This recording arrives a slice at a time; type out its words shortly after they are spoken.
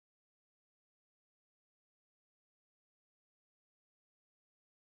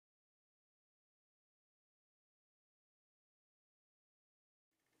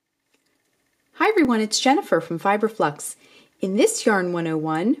Hi everyone, it's Jennifer from Flux. In this Yarn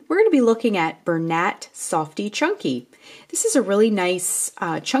 101, we're going to be looking at Bernat Softee Chunky. This is a really nice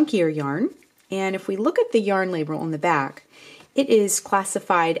chunkier yarn, and if we look at the yarn label on the back, it is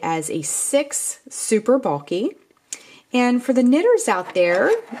classified as a 6 super bulky. And for the knitters out there,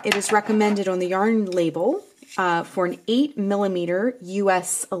 it is recommended on the yarn label for an 8mm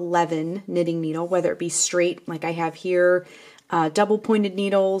US 11 knitting needle, whether it be straight like I have here, double pointed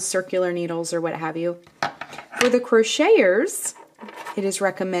needles, circular needles, or what have you. For the crocheters, it is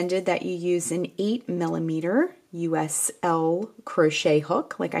recommended that you use an 8mm US L crochet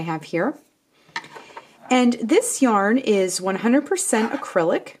hook like I have here. And this yarn is 100%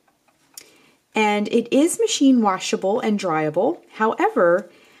 acrylic, and it is machine washable and dryable. However,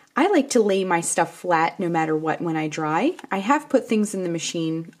 I like to lay my stuff flat no matter what when I dry. I have put things in the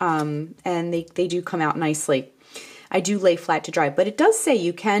machine and they do come out nicely. I do lay flat to dry, but it does say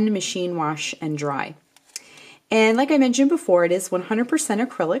you can machine wash and dry. And like I mentioned before, it is 100%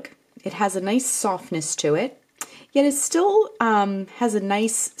 acrylic. It has a nice softness to it, yet it still has a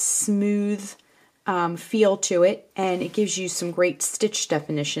nice smooth feel to it, and it gives you some great stitch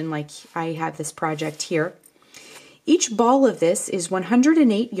definition like I have this project here. Each ball of this is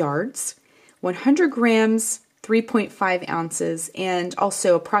 108 yards, 100 grams, 3.5 ounces, and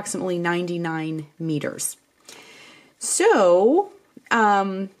also approximately 99 meters. So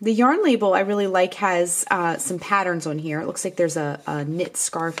the yarn label I really like has some patterns on here. It looks like there's a knit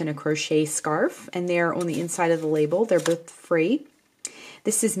scarf and a crochet scarf, and they're on the inside of the label. They're both free.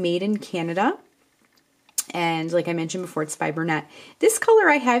 This is made in Canada, and like I mentioned before, it's by Bernat. This color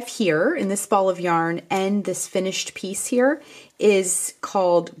I have here in this ball of yarn and this finished piece here is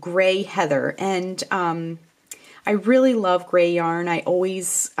called Gray Heather, and I really love gray yarn. I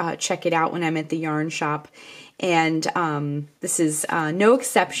always check it out when I'm at the yarn shop. And this is no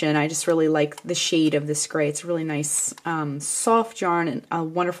exception. I just really like the shade of this gray. It's a really nice soft yarn and a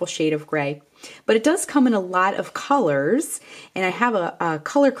wonderful shade of gray. But it does come in a lot of colors, and I have a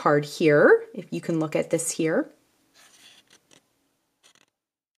color card here, if you can look at this here.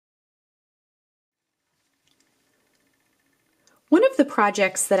 One of the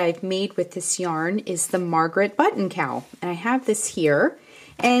projects that I've made with this yarn is the Margaret button cowl, and I have this here,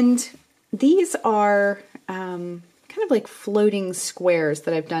 and these are kind of like floating squares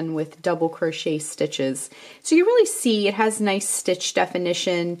that I've done with double crochet stitches. So you really see it has nice stitch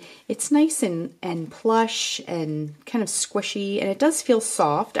definition. It's nice and plush and kind of squishy, and it does feel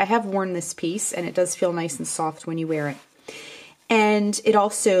soft. I have worn this piece, and it does feel nice and soft when you wear it. And it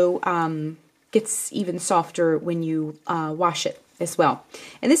also gets even softer when you wash it as well.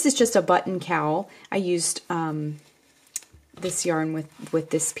 And this is just a button cowl. I used this yarn with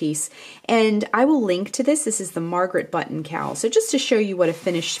this piece, and I will link to this. This is the Margaret button cowl. So just to show you what a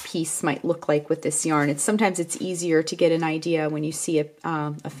finished piece might look like with this yarn, sometimes it's easier to get an idea when you see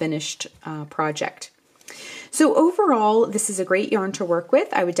a finished project. So overall, this is a great yarn to work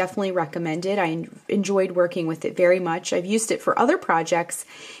with. I would definitely recommend it. I enjoyed working with it very much. I've used it for other projects,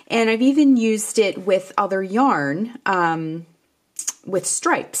 and I've even used it with other yarn with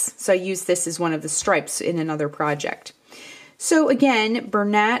stripes. So I used this as one of the stripes in another project. So again,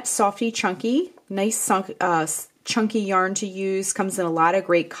 Bernat Softee Chunky, nice chunky yarn to use, comes in a lot of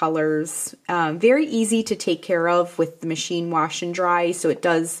great colors, very easy to take care of with the machine wash and dry, so it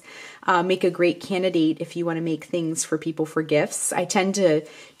does make a great candidate if you want to make things for people for gifts. I tend to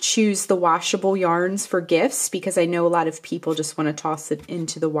choose the washable yarns for gifts because I know a lot of people just want to toss it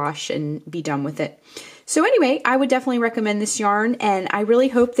into the wash and be done with it. So anyway, I would definitely recommend this yarn, and I really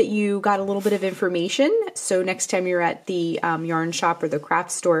hope that you got a little bit of information. So next time you're at the yarn shop or the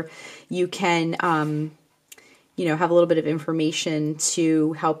craft store, you can have a little bit of information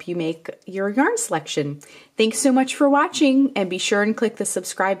to help you make your yarn selection. Thanks so much for watching, and be sure and click the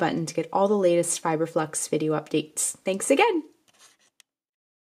subscribe button to get all the latest Flux video updates. Thanks again.